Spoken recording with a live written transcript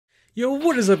Yo,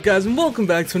 what is up guys, and welcome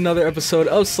back to another episode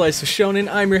of Slice of Shonen.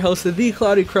 I'm your host, the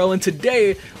CloudyCrow, and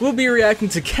today we'll be reacting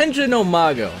to Kenja no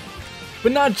Mago.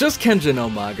 But not just Kenja no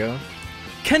Mago.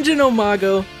 Kenja no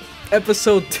Mago,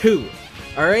 episode 2.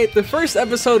 Alright, the first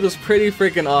episode was pretty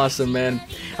freaking awesome, man.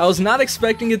 I was not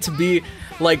expecting it to be,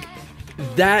 like,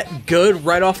 that good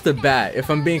right off the bat, if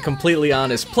I'm being completely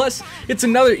honest. Plus, it's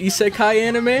another isekai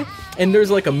anime, and there's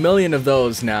like a million of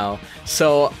those now.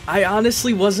 So, I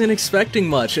honestly wasn't expecting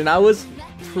much, and I was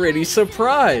pretty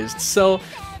surprised. So,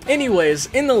 anyways,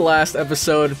 in the last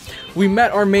episode, we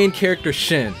met our main character,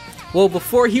 Shin. Well,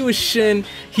 before he was Shin,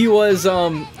 he was,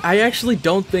 I actually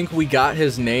don't think we got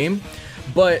his name,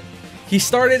 but he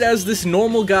started as this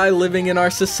normal guy living in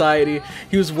our society.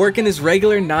 He was working his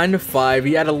regular 9 to 5,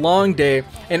 he had a long day,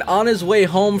 and on his way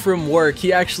home from work,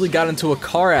 he actually got into a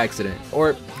car accident,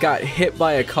 or got hit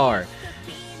by a car,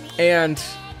 and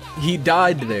he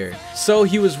died there. So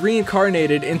he was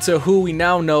reincarnated into who we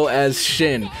now know as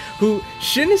Shin,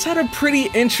 Shin has had a pretty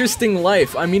interesting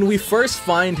life. I mean, we first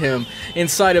find him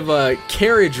inside of a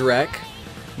carriage wreck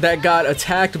that got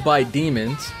attacked by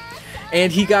demons, and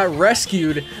he got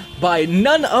rescued by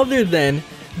none other than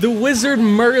the wizard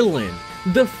Merlin,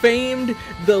 the famed,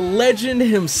 the legend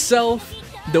himself.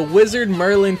 The wizard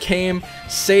Merlin came,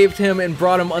 saved him, and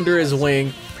brought him under his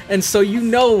wing. And so you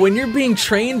know, when you're being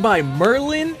trained by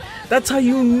Merlin, that's how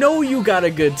you know you got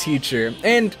a good teacher.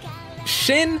 And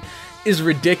Shin is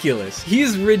ridiculous.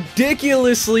 He's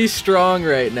ridiculously strong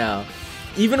right now.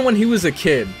 Even when he was a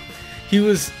kid, he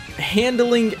was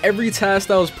handling every task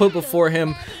that was put before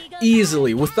him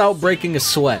easily, without breaking a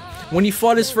sweat. When he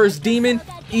fought his first demon,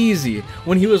 easy.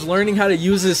 When he was learning how to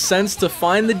use his sense to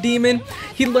find the demon,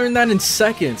 he learned that in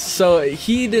seconds, so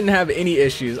he didn't have any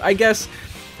issues, I guess,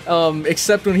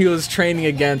 except when he was training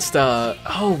against,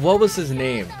 oh, what was his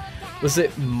name? Was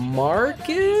it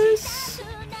Marcus?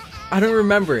 I don't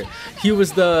remember. He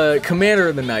was the commander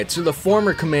of the Knights, or the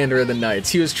former commander of the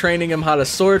Knights. He was training him how to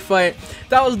sword fight.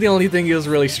 That was the only thing he was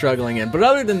really struggling in, but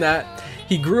other than that,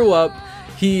 he grew up.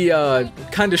 He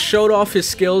kind of showed off his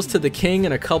skills to the king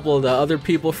and a couple of the other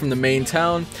people from the main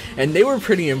town, and they were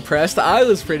pretty impressed. I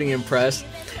was pretty impressed.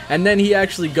 And then he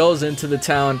actually goes into the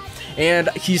town, and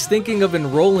he's thinking of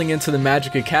enrolling into the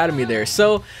Magic Academy there.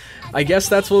 So I guess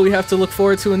that's what we have to look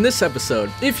forward to in this episode.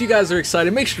 If you guys are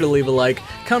excited, make sure to leave a like,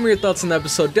 comment your thoughts on the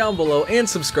episode down below, and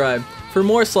subscribe for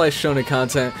more Slice Shonen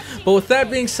content. But with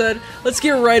that being said, let's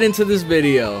get right into this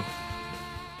video.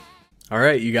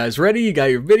 Alright, you guys ready? You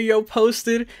got your video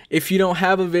posted. If you don't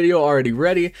have a video already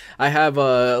ready, I have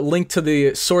a link to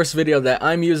the source video that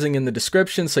I'm using in the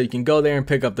description, so you can go there and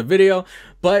pick up the video.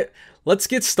 But let's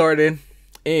get started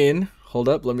in, hold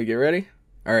up, let me get ready.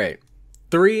 Alright,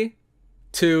 3,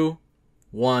 2,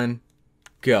 1,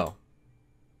 go.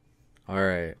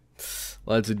 Alright,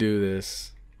 let's do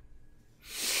this.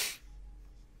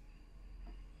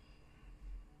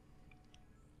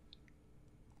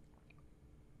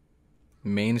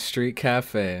 Main Street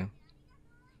Cafe.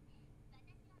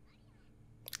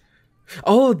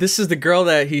 Oh, this is the girl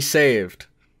that he saved.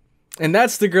 And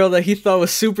that's the girl that he thought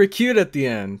was super cute at the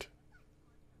end.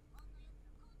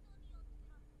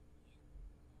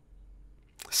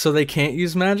 So they can't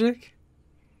use magic?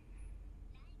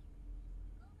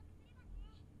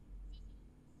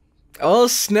 Oh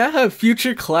snap,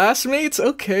 future classmates?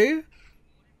 Okay.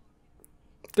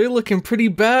 They're looking pretty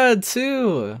bad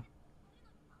too.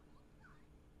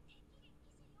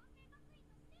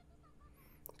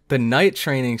 The night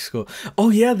training school. Oh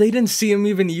yeah, they didn't see him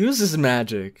even use his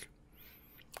magic.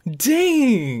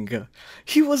 Dang!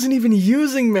 He wasn't even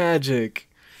using magic.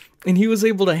 And he was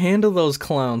able to handle those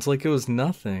clowns like it was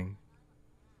nothing.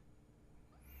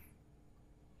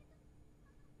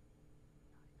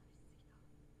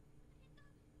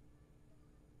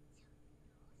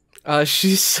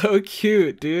 She's so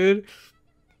cute, dude.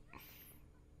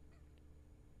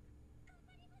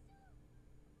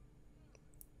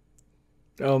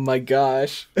 Oh my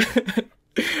gosh.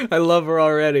 I love her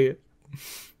already.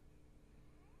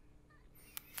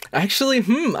 Actually,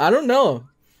 I don't know.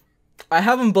 I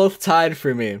have them both tied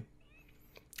for me.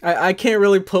 I can't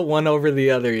really put one over the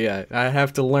other yet. I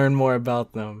have to learn more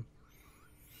about them.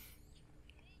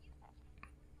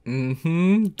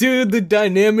 Dude, the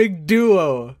dynamic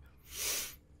duo.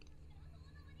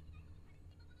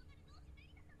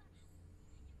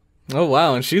 Oh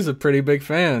wow, and she's a pretty big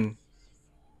fan.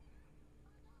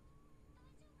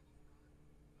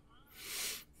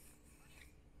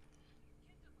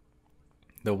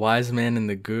 The wise man and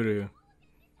the guru.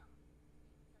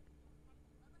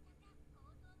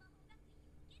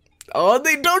 Oh,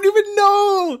 they don't even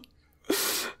know!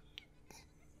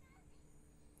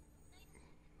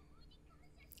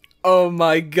 Oh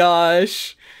my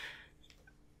gosh.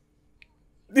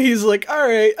 He's like,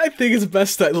 alright, I think it's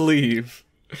best I leave.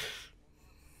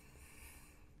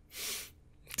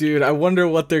 Dude, I wonder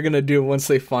what they're gonna do once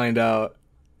they find out.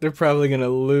 They're probably gonna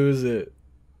lose it.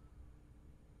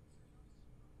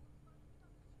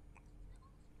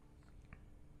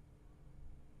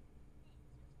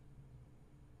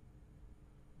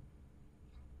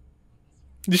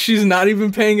 She's not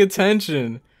even paying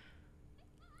attention.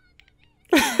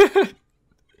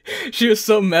 She was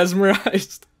so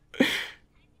mesmerized.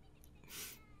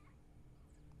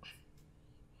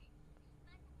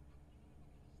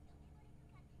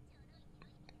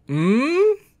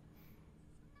 Hmm?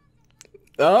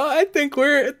 Oh, I think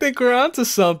we're onto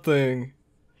something.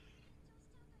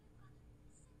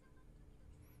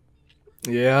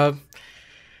 Yeah.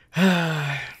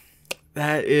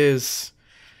 That is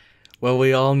what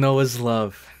we all know as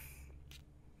love.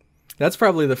 That's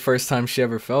probably the first time she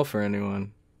ever fell for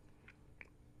anyone.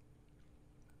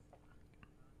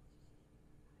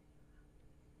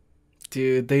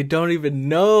 Dude, they don't even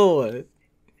know.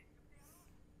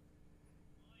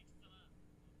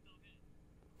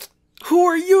 Who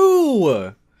are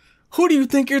you? Who do you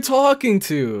think you're talking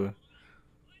to?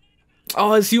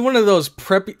 Oh, is he one of those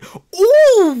preppy?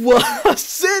 Ooh,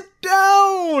 sit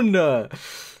down.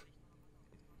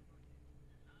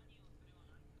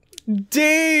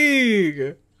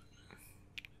 Dang.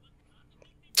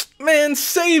 Man,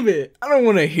 save it. I don't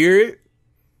want to hear it.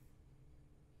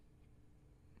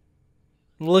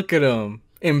 Look at him.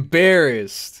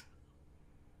 Embarrassed.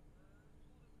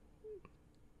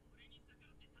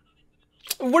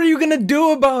 What are you gonna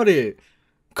do about it?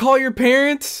 Call your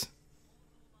parents?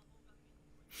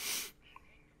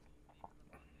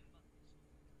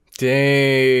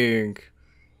 Dang.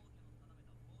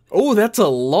 Oh, that's a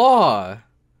law.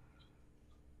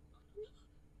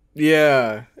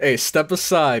 Yeah. Hey, step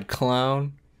aside,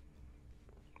 clown.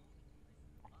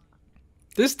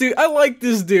 This dude, I like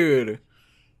this dude.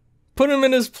 Put him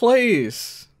in his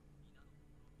place.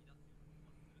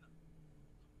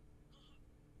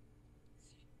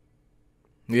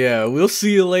 Yeah, we'll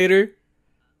see you later.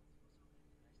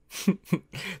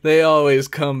 They always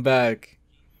come back.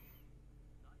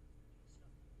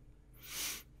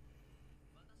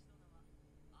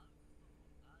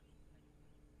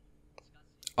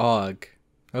 Og.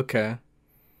 Okay.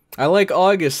 I like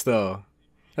August though.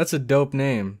 That's a dope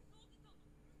name.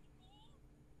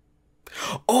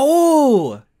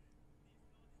 Oh!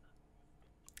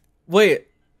 Wait,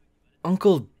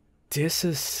 Uncle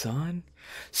Dis's son?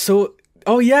 So,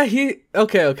 oh yeah,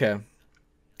 okay.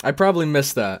 I probably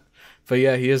missed that. But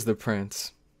yeah, he is the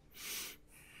prince.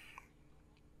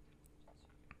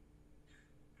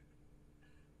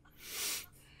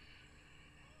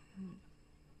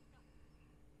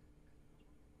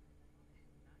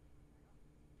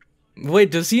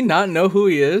 Wait, does he not know who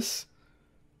he is?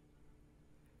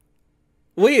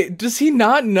 Wait, does he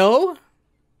not know?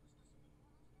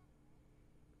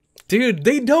 Dude,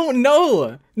 they don't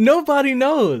know. Nobody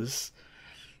knows.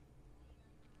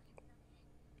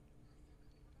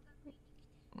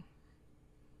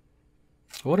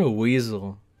 What a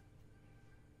weasel.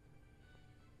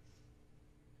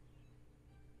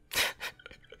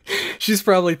 She's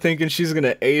probably thinking she's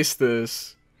gonna ace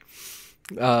this.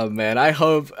 Oh man, I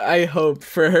hope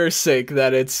for her sake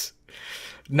that it's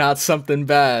not something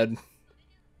bad.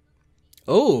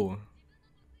 Oh.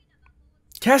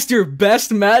 Cast your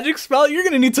best magic spell? You're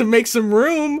gonna need to make some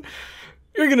room.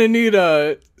 You're gonna need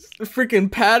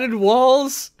freaking padded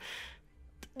walls.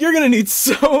 You're gonna need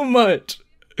so much.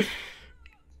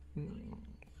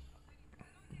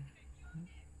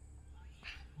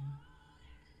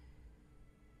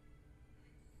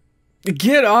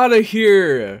 Get out of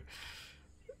here.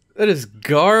 That is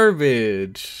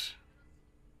garbage.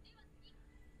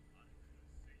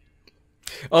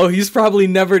 Oh, he's probably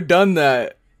never done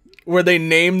that. Where they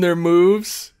name their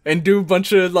moves and do a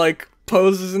bunch of like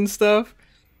poses and stuff.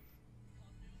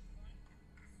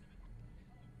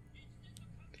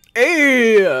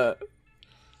 Hey!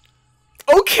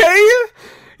 Okay!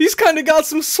 He's kind of got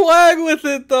some swag with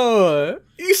it though.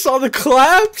 You saw the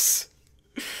claps?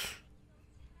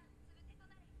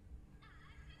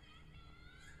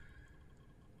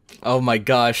 Oh my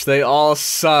gosh, they all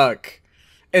suck.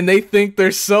 And they think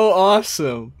they're so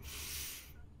awesome.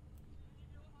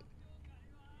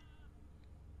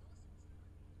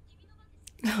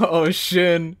 Oh,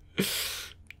 Shin.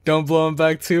 Don't blow him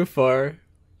back too far.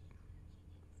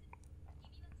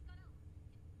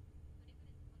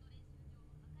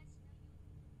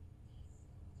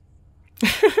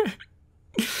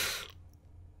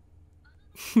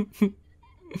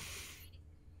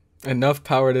 Enough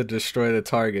power to destroy the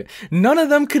target. None of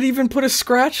them could even put a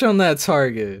scratch on that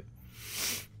target.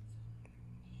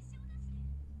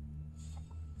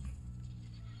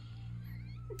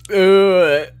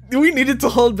 We needed to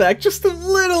hold back just a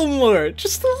little more.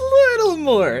 Just a little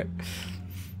more.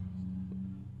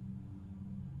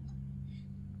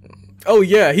 Oh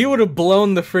yeah, he would have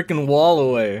blown the freaking wall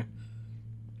away.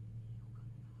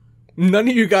 None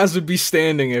of you guys would be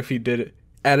standing if he did it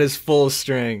at his full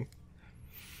strength.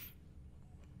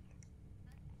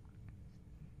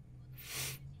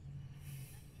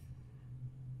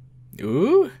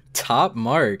 Ooh, top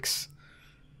marks.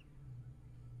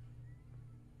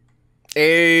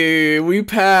 Hey, we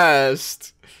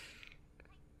passed.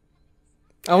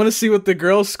 I want to see what the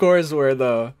girl scores were,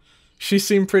 though. She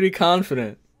seemed pretty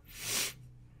confident.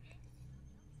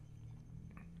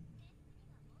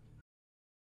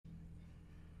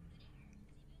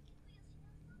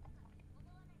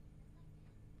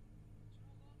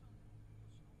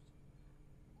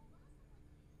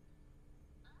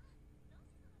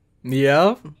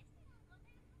 Yep.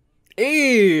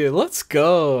 Hey, let's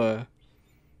go.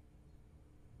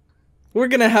 We're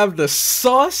gonna have the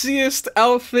sauciest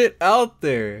outfit out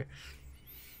there.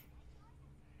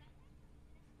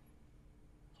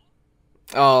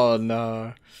 Oh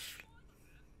no.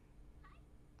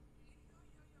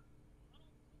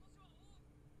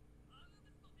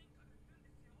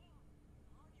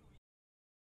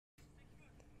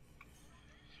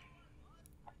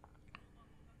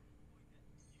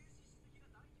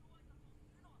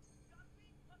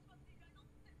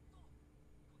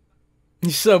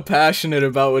 He's so passionate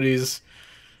about what he's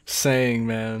saying,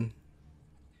 man.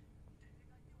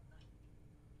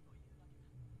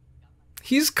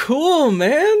 He's cool,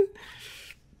 man.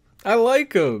 I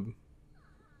like him.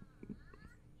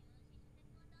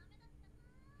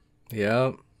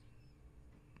 Yep.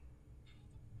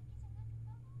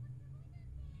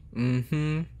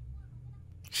 Mm-hmm.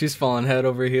 She's falling head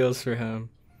over heels for him.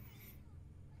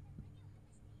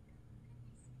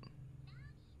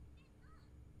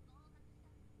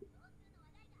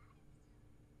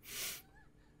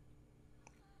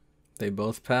 They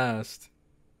both passed.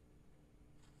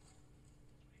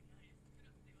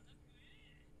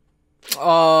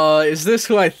 Oh, is this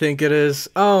who I think it is?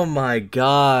 Oh my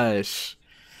gosh.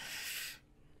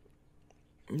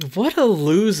 What a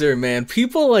loser, man.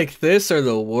 People like this are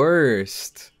the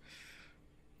worst.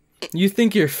 You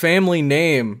think your family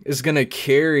name is gonna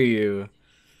carry you.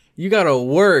 You gotta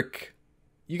work.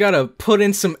 You gotta put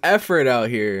in some effort out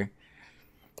here.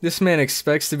 This man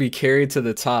expects to be carried to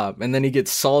the top, and then he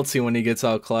gets salty when he gets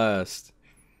outclassed.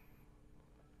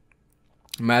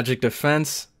 Magic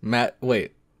defense.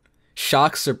 Wait.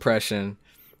 Shock suppression.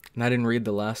 And I didn't read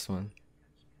the last one.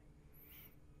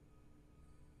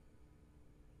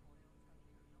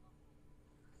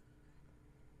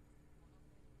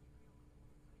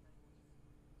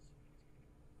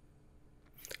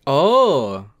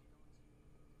 Oh.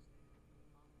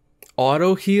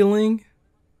 Auto healing?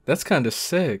 That's kind of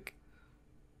sick.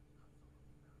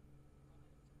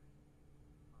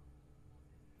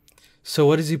 So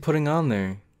what is he putting on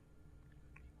there?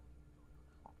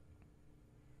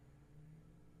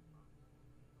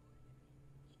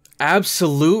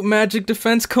 Absolute magic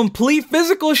defense, complete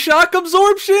physical shock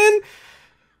absorption?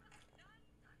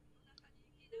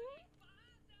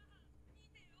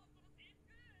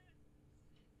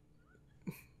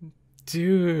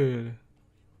 Dude.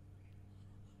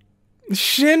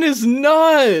 Shin is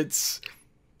nuts.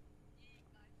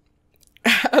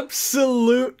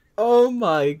 Absolute. Oh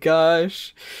my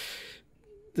gosh.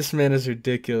 This man is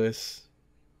ridiculous.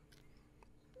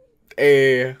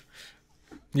 Hey,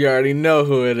 you already know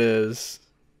who it is.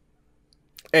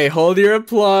 Hey, hold your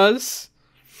applause.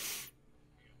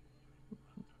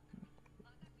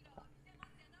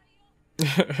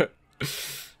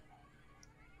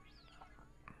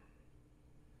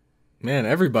 Man,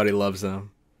 everybody loves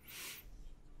them.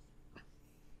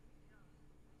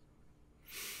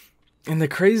 And the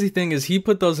crazy thing is he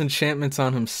put those enchantments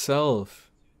on himself.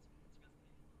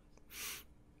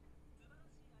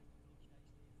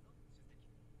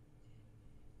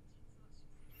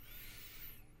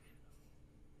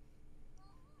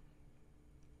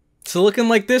 So looking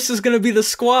like this is going to be the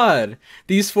squad.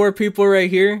 These 4 people right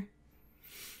here.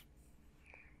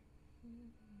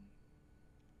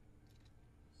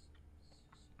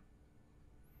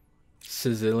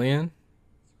 Sicilian.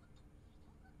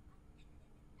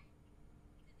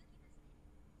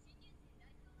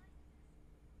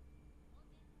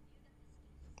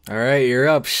 Alright, you're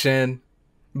up, Shin.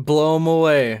 Blow him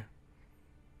away.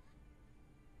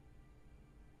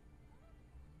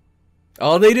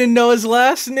 Oh, they didn't know his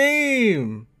last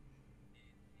name.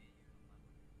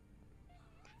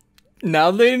 Now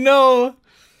they know.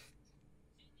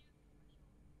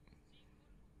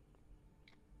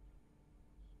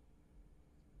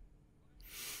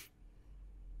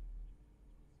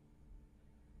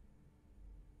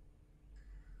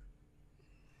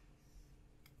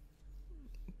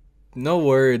 No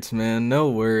words, man. No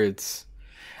words.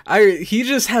 He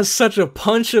just has such a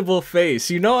punchable face.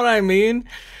 You know what I mean?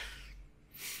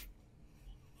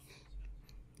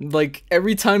 Like,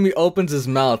 every time he opens his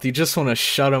mouth, you just want to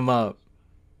shut him up.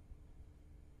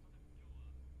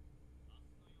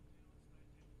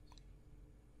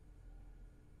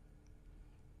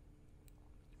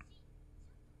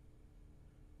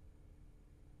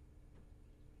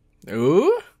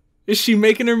 Ooh? Is she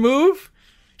making her move?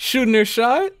 Shooting her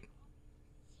shot?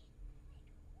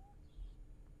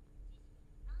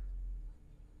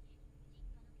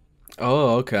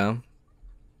 Oh, okay.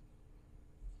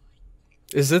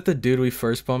 Is it the dude we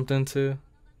first bumped into?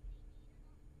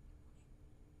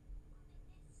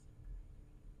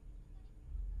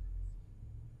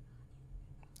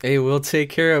 Hey, we'll take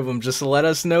care of him. Just let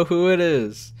us know who it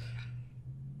is.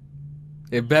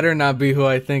 It better not be who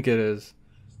I think it is.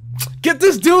 Get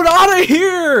this dude out of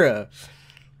here!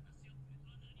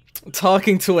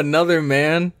 Talking to another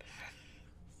man.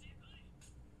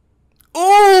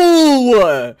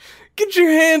 Oh! Get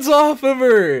your hands off of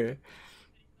her!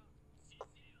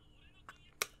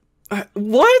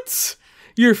 What?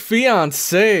 Your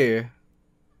fiance?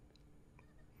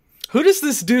 Who does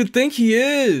this dude think he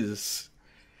is?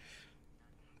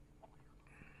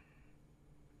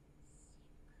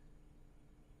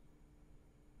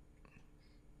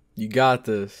 You got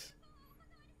this.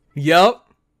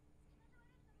 Yup.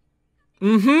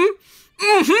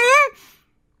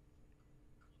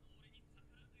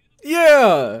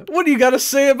 Yeah. What do you got to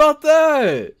say about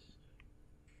that?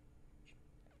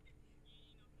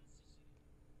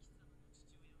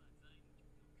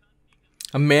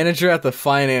 A manager at the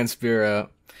finance bureau.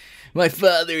 My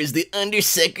father is the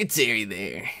undersecretary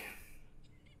there.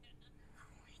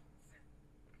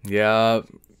 Yeah.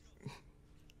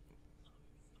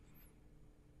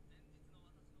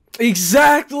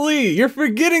 Exactly! You're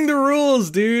forgetting the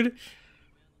rules, dude.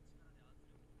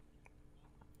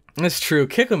 That's true.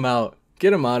 Kick him out.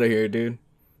 Get him out of here, dude.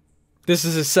 This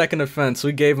is his second offense.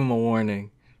 We gave him a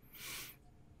warning.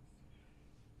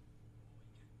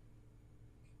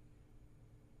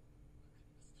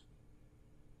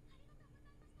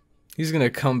 He's gonna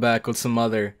come back with some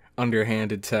other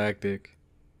underhanded tactic.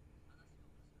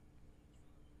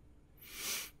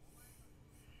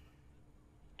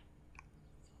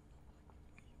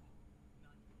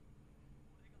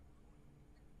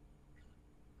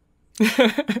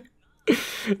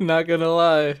 Not gonna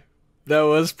lie. That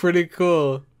was pretty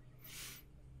cool.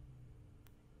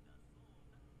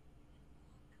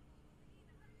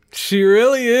 She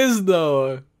really is,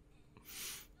 though.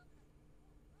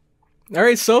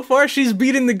 Alright, so far she's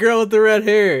beating the girl with the red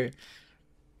hair.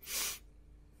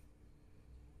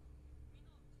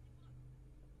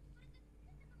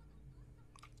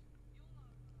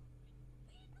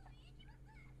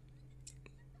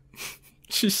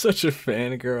 She's such a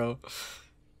fangirl.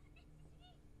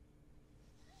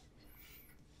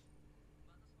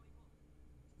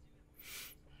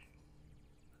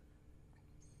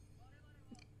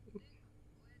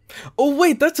 Oh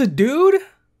wait, that's a dude?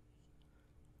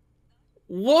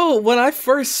 Whoa, when I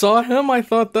first saw him, I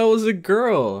thought that was a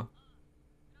girl.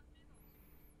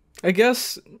 I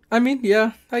guess, I mean,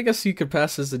 yeah, I guess you could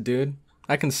pass as a dude.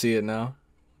 I can see it now.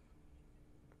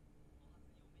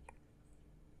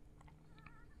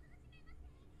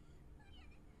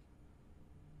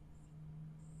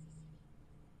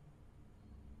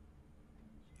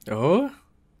 Oh?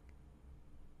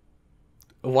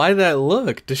 Why that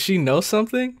look? Does she know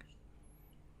something?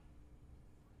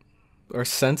 Or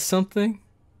sense something?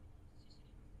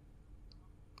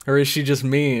 Or is she just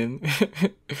mean?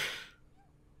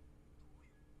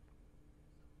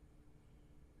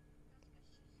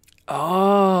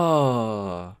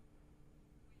 Oh.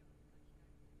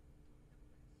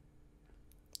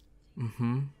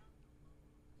 Mm-hmm.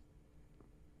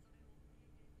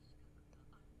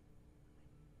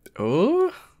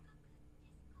 Oh?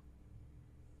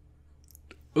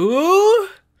 Ooh?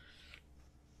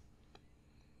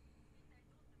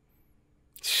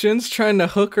 Shin's trying to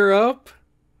hook her up?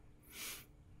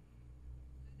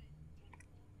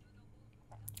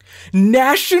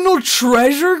 National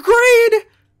Treasure grade?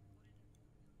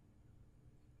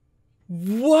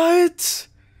 What?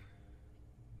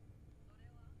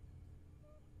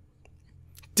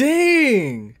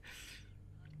 Dang.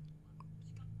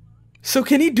 So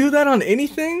can he do that on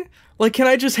anything? Like, can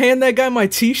I just hand that guy my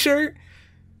t-shirt?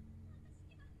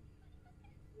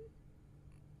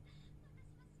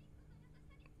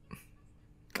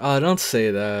 Oh, don't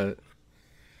say that.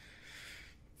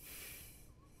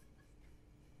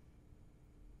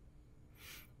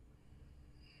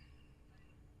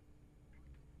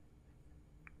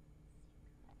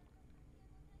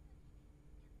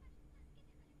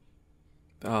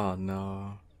 Oh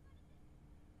no.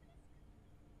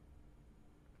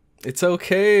 It's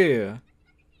okay.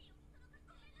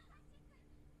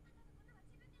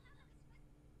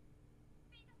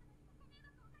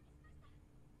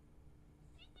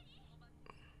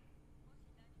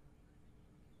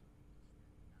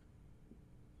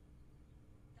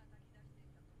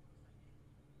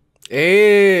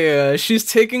 Hey, she's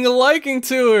taking a liking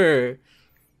to her.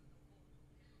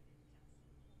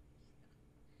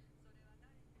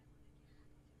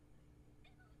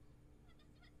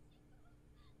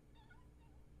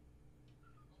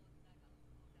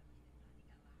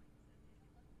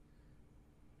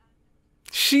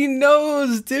 She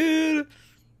knows, dude.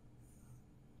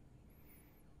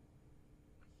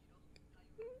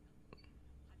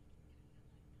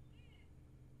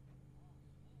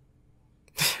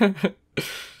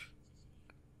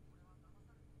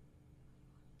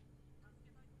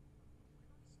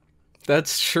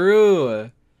 That's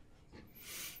true.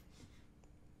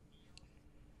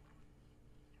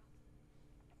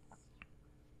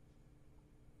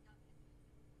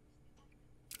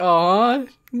 Aw,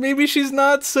 maybe she's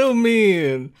not so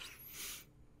mean.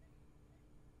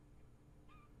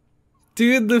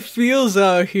 Dude, the feels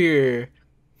out here.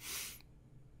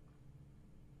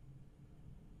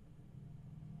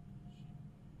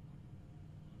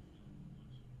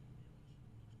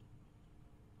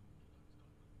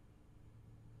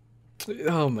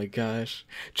 Oh my gosh.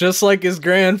 Just like his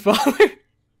grandfather.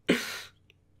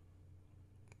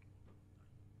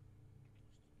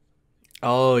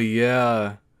 Oh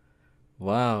yeah.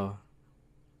 Wow.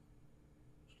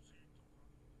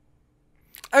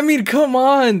 I mean, come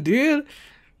on, dude.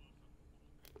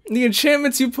 The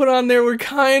enchantments you put on there were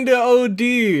kinda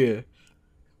OD.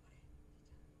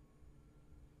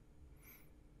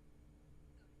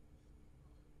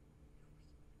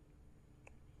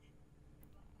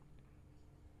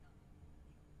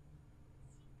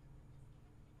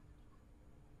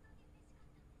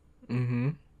 Mm-hmm.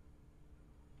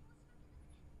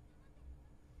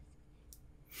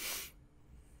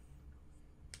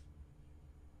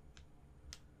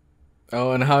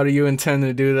 Oh, and how do you intend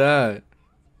to do that?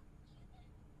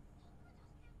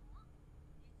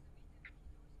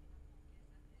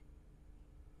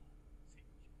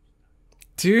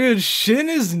 Dude, Shin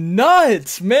is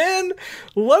nuts, man!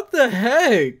 What the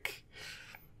heck?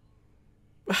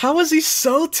 How is he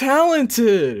so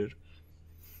talented?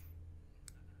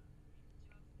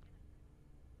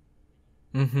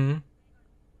 Mm-hmm.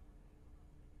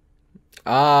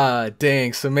 Ah,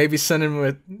 dang, so maybe sending him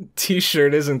a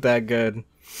t-shirt isn't that good.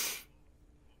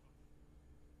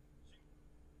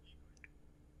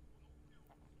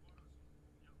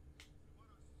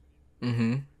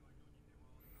 Mm-hmm.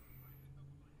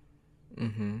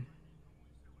 Mm-hmm.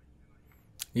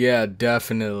 Yeah,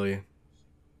 definitely.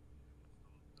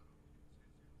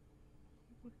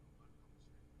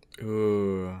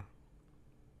 Ooh,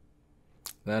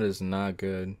 that is not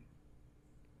good.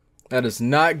 That is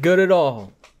not good at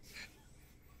all.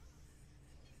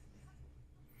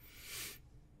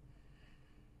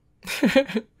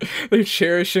 They're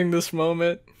cherishing this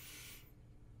moment.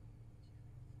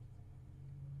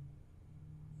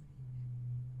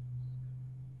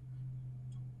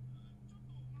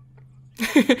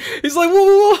 He's like, whoa,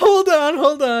 whoa, whoa,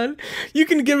 hold on. You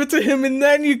can give it to him and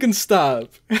then you can stop.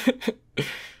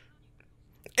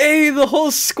 Hey, the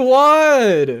whole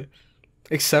squad!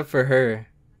 Except for her.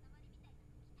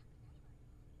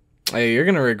 Hey, you're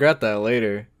gonna regret that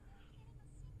later.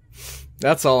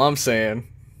 That's all I'm saying.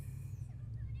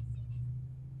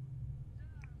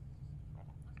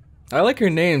 I like her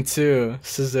name too,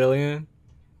 Sicilian.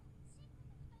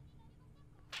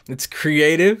 It's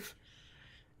creative.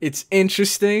 It's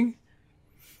interesting.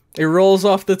 It rolls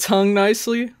off the tongue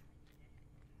nicely.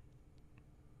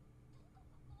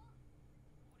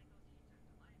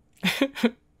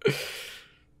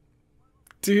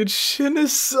 Dude, Shin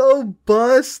is so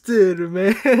busted,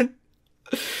 man.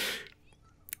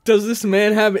 Does this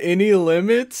man have any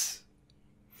limits?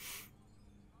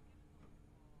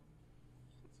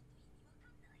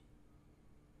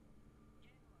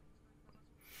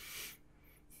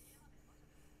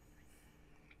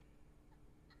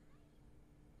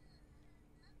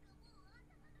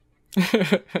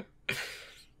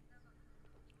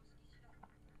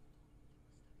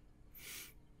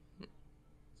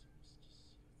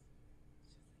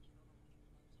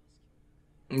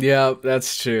 Yeah,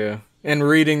 that's true. And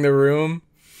reading the room.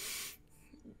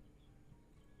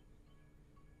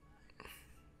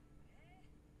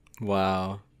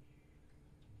 Wow.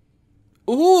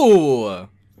 Ooh.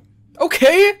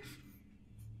 Okay.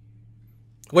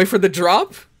 Wait for the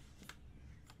drop.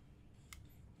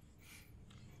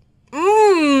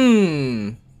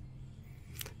 Mmm.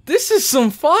 This is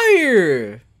some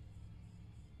fire.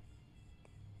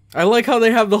 I like how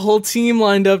they have the whole team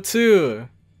lined up too.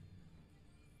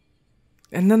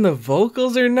 And then the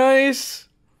vocals are nice.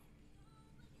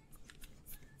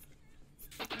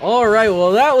 Alright,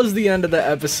 well that was the end of the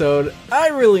episode. I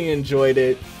really enjoyed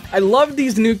it. I love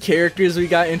these new characters we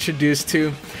got introduced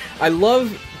to. I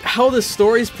love how the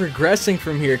story's progressing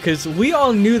from here, because we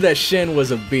all knew that Shin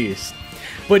was a beast.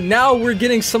 But now we're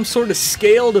getting some sort of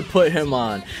scale to put him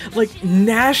on. Like,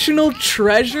 national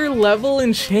treasure level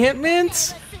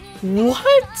enchantments?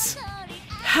 What?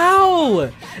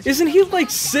 How? Isn't he like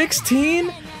 16?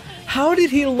 How did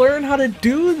he learn how to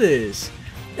do this?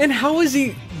 And how is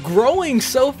he growing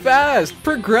so fast,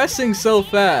 progressing so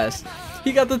fast?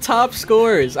 He got the top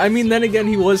scores. I mean, then again,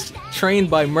 he was trained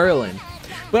by Merlin.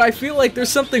 But I feel like there's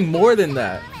something more than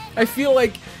that. I feel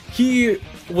like he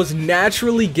was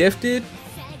naturally gifted,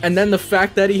 and then the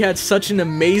fact that he had such an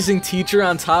amazing teacher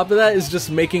on top of that is just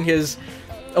making his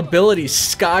ability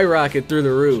skyrocket through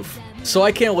the roof. So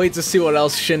I can't wait to see what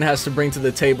else Shin has to bring to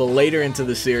the table later into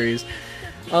the series.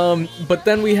 But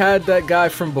then we had that guy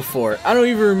from before. I don't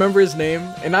even remember his name,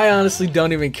 and I honestly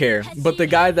don't even care. But the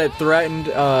guy that threatened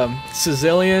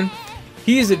Sicilian,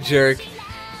 he's a jerk.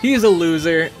 He's a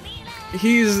loser.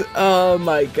 He's, oh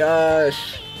my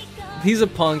gosh. He's a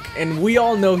punk, and we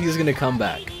all know he's gonna come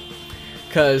back.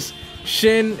 Because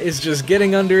Shin is just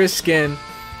getting under his skin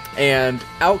and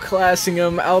outclassing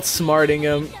him, outsmarting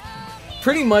him.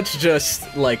 Pretty much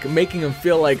just, like, making him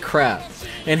feel like crap.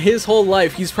 And his whole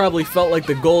life, he's probably felt like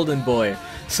the golden boy.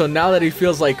 So now that he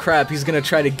feels like crap, he's gonna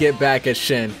try to get back at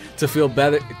Shin to feel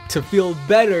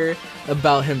better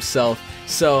about himself.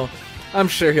 So I'm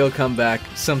sure he'll come back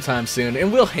sometime soon,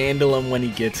 and we'll handle him when he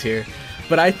gets here.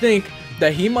 But I think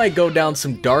that he might go down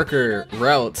some darker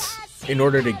routes in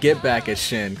order to get back at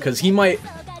Shin, because he might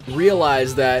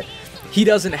realize that he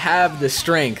doesn't have the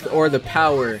strength or the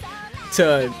power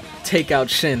to take out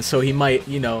Shin, so he might,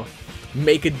 you know,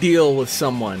 make a deal with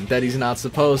someone that he's not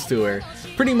supposed to, or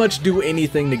pretty much do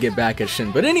anything to get back at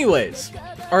Shin. But anyways,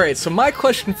 alright, so my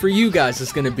question for you guys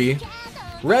is gonna be,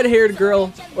 red-haired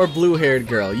girl or blue-haired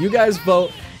girl? You guys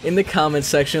vote in the comment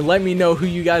section. Let me know who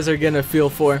you guys are gonna feel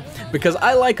for, because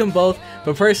I like them both,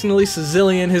 but personally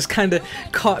Sicilian has kind of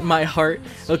caught my heart.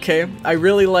 Okay, I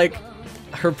really like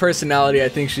her personality. I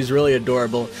think she's really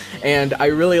adorable, and I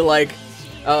really like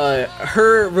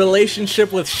her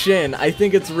relationship with Shin. I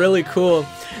think it's really cool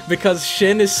because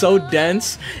Shin is so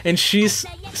dense and she's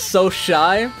so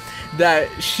shy that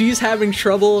she's having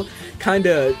trouble kind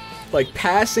of like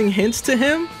passing hints to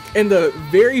him, and the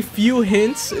very few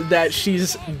hints that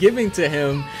she's giving to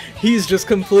him, he's just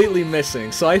completely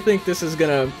missing. So I think this is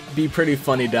gonna be pretty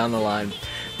funny down the line.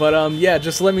 But yeah,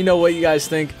 just let me know what you guys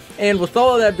think. And with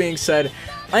all of that being said,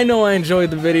 I know I enjoyed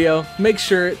the video. Make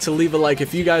sure to leave a like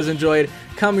if you guys enjoyed,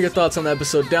 comment your thoughts on the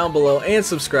episode down below, and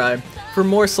subscribe for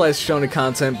more Slice Shonen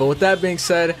content. But with that being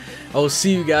said, I will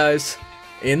see you guys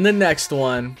in the next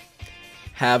one.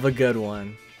 Have a good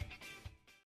one.